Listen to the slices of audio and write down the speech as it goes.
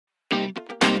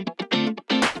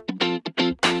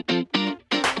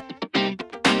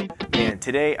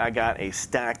today I got a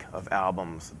stack of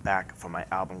albums back from my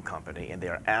album company, and they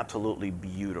are absolutely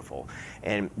beautiful.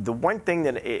 And the one thing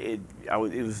that it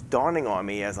was dawning on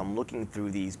me as I'm looking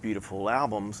through these beautiful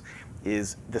albums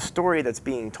is the story that's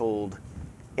being told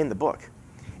in the book.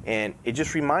 And it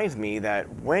just reminds me that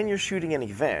when you're shooting an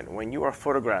event, when you are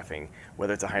photographing,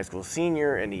 whether it's a high school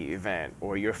senior in the event,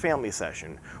 or your family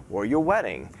session, or your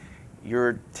wedding,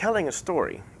 you're telling a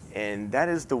story. And that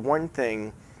is the one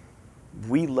thing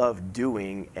we love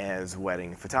doing as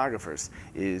wedding photographers,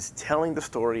 is telling the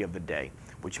story of the day,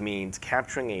 which means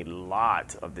capturing a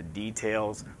lot of the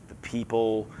details, the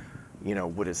people, you know,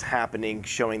 what is happening,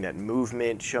 showing that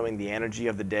movement, showing the energy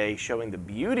of the day, showing the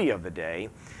beauty of the day.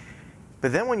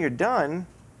 But then when you're done,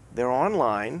 they're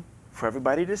online for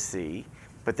everybody to see,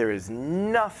 but there is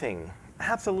nothing,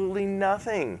 absolutely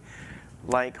nothing,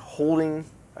 like holding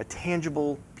a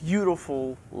tangible,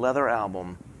 beautiful leather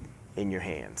album in your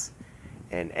hands.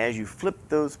 And as you flip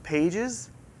those pages,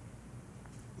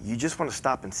 you just want to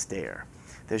stop and stare.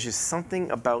 There's just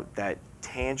something about that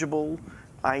tangible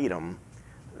item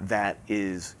that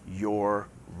is your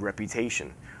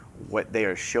reputation. What they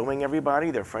are showing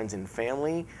everybody, their friends and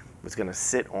family, what's going to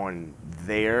sit on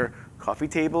their coffee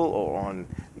table or on,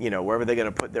 you know, wherever they're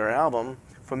going to put their album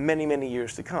for many, many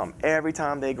years to come. Every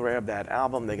time they grab that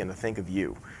album, they're going to think of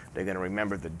you. They're going to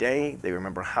remember the day, they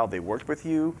remember how they worked with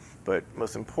you, but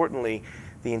most importantly,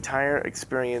 the entire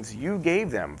experience you gave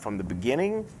them from the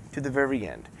beginning to the very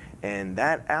end. And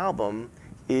that album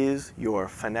is your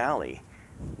finale.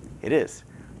 It is,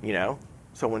 you know?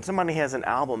 So when somebody has an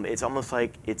album, it's almost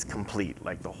like it's complete,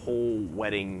 like the whole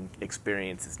wedding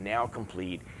experience is now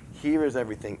complete. Here is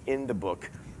everything in the book,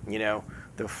 you know?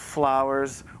 The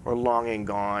flowers are long and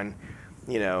gone.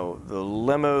 You know, the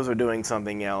limos are doing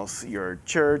something else. Your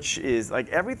church is, like,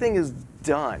 everything is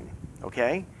done,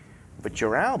 okay? But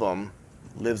your album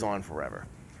lives on forever,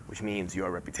 which means your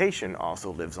reputation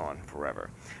also lives on forever.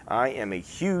 I am a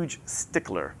huge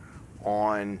stickler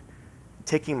on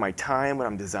taking my time when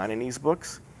I'm designing these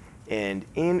books, and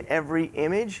in every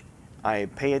image, I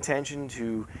pay attention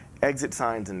to exit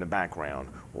signs in the background,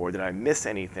 or did I miss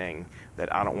anything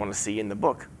that I don't want to see in the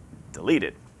book? Delete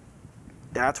it.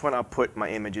 That's when I put my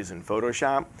images in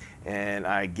Photoshop, and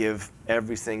I give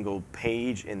every single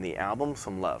page in the album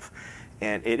some love.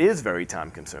 And it is very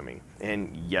time consuming.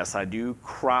 And yes, I do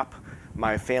crop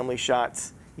my family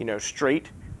shots, you know, straight,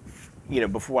 you know,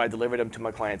 before I deliver them to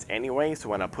my clients anyway. So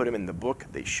when I put them in the book,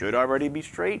 they should already be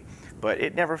straight, but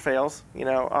it never fails. You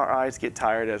know, our eyes get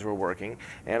tired as we're working,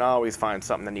 and I always find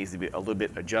something that needs to be a little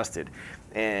bit adjusted.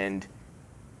 And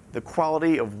the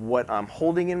quality of what I'm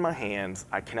holding in my hands,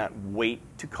 I cannot wait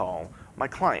to call my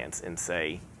clients and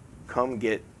say, come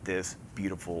get this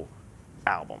beautiful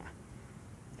album.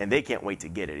 And they can't wait to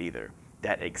get it either.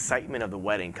 That excitement of the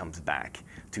wedding comes back.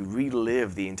 To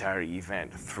relive the entire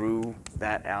event through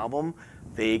that album,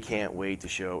 they can't wait to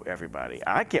show everybody.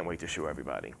 I can't wait to show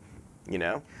everybody, you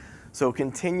know? So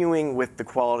continuing with the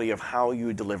quality of how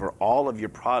you deliver all of your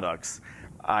products,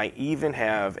 I even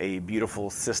have a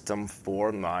beautiful system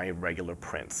for my regular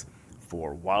prints.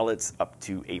 For wallets up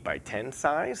to 8x10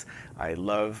 size, I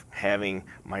love having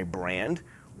my brand,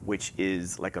 which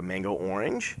is like a mango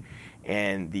orange.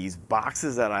 And these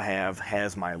boxes that I have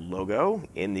has my logo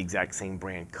in the exact same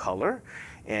brand color.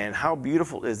 And how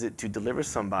beautiful is it to deliver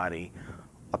somebody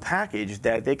a package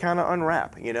that they kind of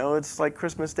unwrap? You know, it's like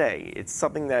Christmas Day. It's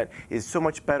something that is so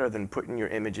much better than putting your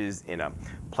images in a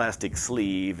plastic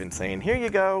sleeve and saying, here you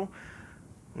go.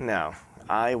 No,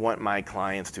 I want my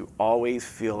clients to always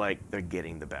feel like they're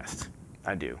getting the best.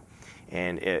 I do.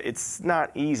 And it's not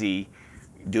easy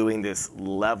doing this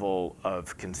level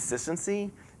of consistency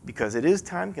because it is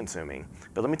time consuming.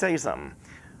 But let me tell you something.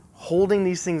 Holding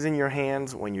these things in your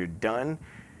hands when you're done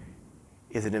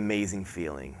is an amazing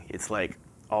feeling. It's like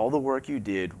all the work you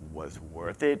did was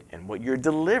worth it, and what you're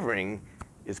delivering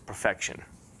is perfection.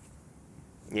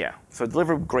 Yeah, so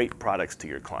deliver great products to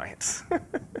your clients. All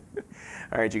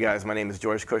right, you guys, my name is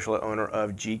George Kushla, owner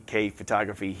of GK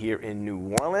Photography here in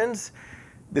New Orleans.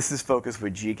 This is Focus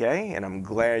with GK, and I'm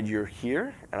glad you're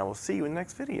here, and I will see you in the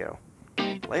next video.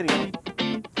 Later.